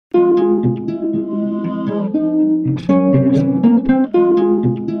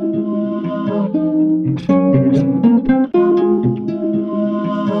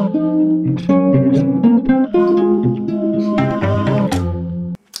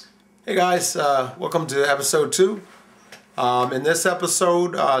Hey guys, welcome to episode 2. In this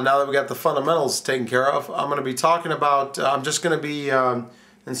episode, now that we got the fundamentals taken care of, I'm going to be talking about, I'm just going to be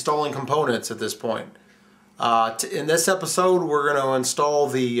installing components at this point. In this episode, we're going to install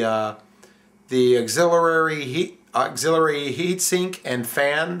the auxiliary heatsink and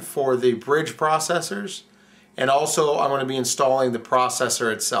fan for the bridge processors, and also I'm going to be installing the processor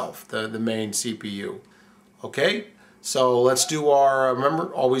itself, the main CPU. Okay? So let's do our,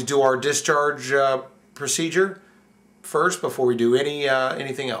 remember, always do our discharge procedure first before we do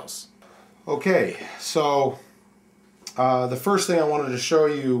anything else. Okay, so the first thing I wanted to show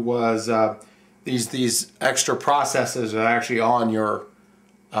you was these extra processors are actually on your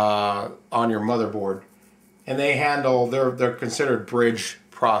motherboard, and they handle, they're considered bridge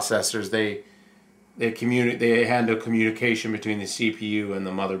processors. They handle communication between the CPU and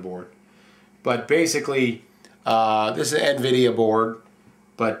the motherboard. But basically, this is an NVIDIA board,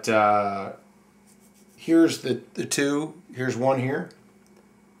 but here's the two. Here's one here.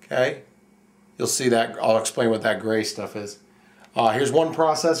 Okay, you'll see that. I'll explain what that gray stuff is. Here's one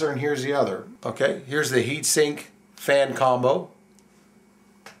processor and here's the other. Okay, here's the heatsink fan combo.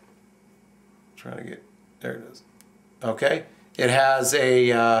 Trying to get, there it is. Okay, it has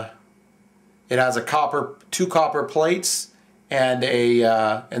a two copper plates and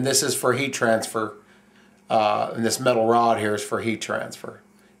and this is for heat transfer. And this metal rod here is for heat transfer.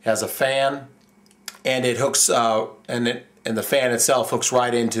 It has a fan, and it hooks and the fan itself hooks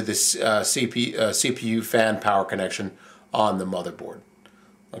right into this CPU fan power connection on the motherboard.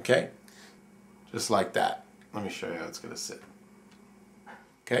 Okay, just like that. Let me show you how it's going to sit.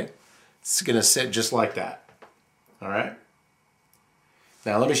 Okay, it's going to sit just like that. All right.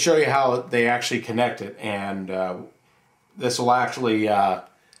 Now let me show you how they actually connect it, and this will actually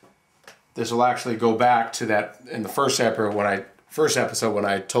go back to that in the first episode when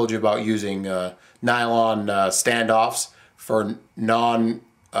I told you about using nylon standoffs for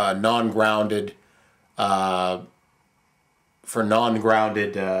non-grounded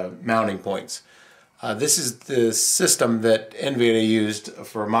mounting points. This is the system that NVIDIA used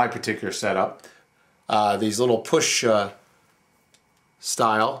for my particular setup. These little push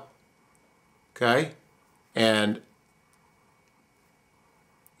style, okay, and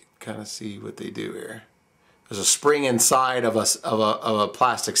kind of see what they do here. There's a spring inside of a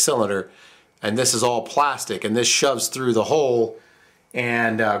plastic cylinder, and this is all plastic, and this shoves through the hole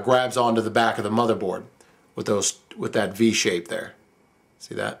and grabs onto the back of the motherboard with that V shape there.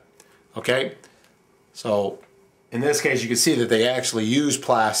 See that? Okay, so in this case you can see that they actually use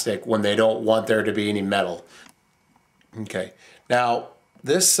plastic when they don't want there to be any metal. Okay, now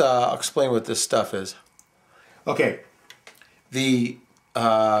this I'll explain what this stuff is. Okay, the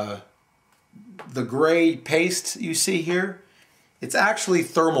gray paste you see here, it's actually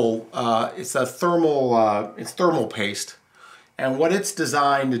thermal. It's thermal paste, and what it's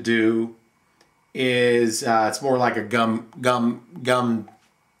designed to do is it's more like a gum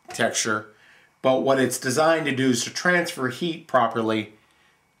texture. But what it's designed to do is to transfer heat properly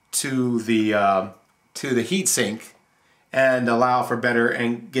to the heat sink and allow for better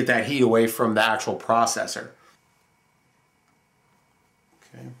and get that heat away from the actual processor.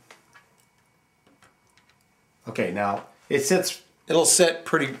 Okay, now it'll sit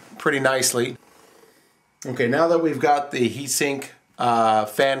pretty nicely. Okay, now that we've got the heatsink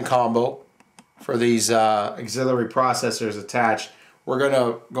fan combo for these auxiliary processors attached, we're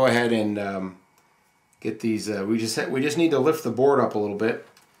gonna go ahead and get these. We just need to lift the board up a little bit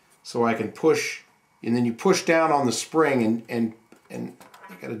so I can push, and then you push down on the spring, and you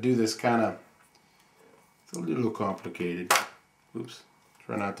got to do this kind of. It's a little complicated. Oops,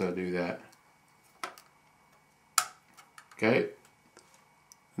 try not to do that. Okay,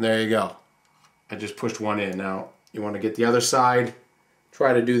 and there you go. I just pushed one in. Now you want to get the other side.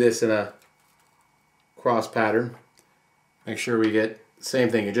 Try to do this in a cross pattern. Make sure we get the same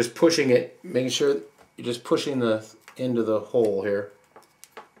thing. You're just pushing it, making sure you're just pushing the into the hole here.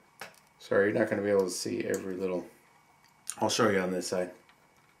 Sorry, you're not going to be able to see every little. I'll show you on this side.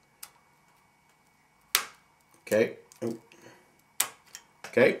 Okay.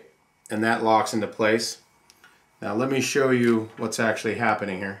 Okay, and that locks into place. Now let me show you what's actually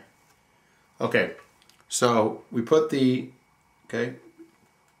happening here. Okay, so we put put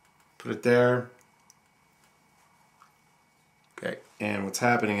it there. Okay, and what's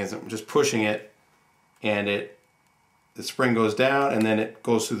happening is I'm just pushing it, and the spring goes down, and then it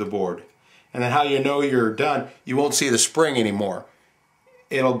goes through the board. And then how you know you're done? You won't see the spring anymore.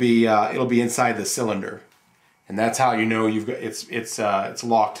 It'll be inside the cylinder, and that's how you know you've got it's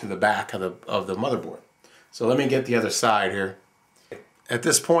locked to the back of the motherboard. So let me get the other side here. at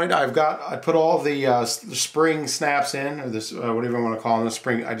this point, I put all the spring snaps in, or this whatever you want to call them, the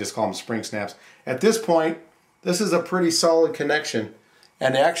spring. I just call them spring snaps. At this point, this is a pretty solid connection,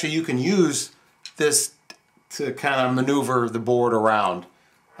 and actually you can use this to kind of maneuver the board around,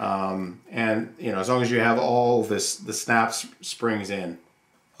 and you know, as long as you have all the snap springs in.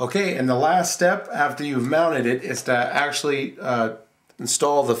 Okay, and the last step after you've mounted it is to actually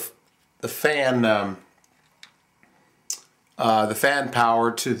install the fan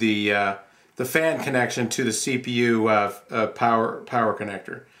power to the fan connection to the CPU power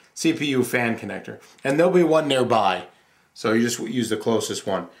connector, CPU fan connector, and there'll be one nearby, so you just use the closest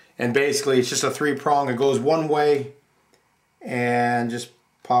one. And basically, it's just a 3-prong. It goes one way, and just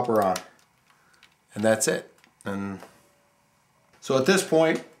pop her on, and that's it. And so at this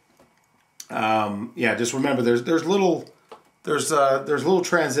point, yeah, just remember there's little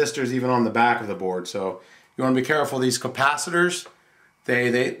transistors even on the back of the board, so you want to be careful. These capacitors,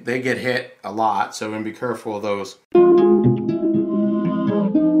 they get hit a lot, so you want to be careful of those.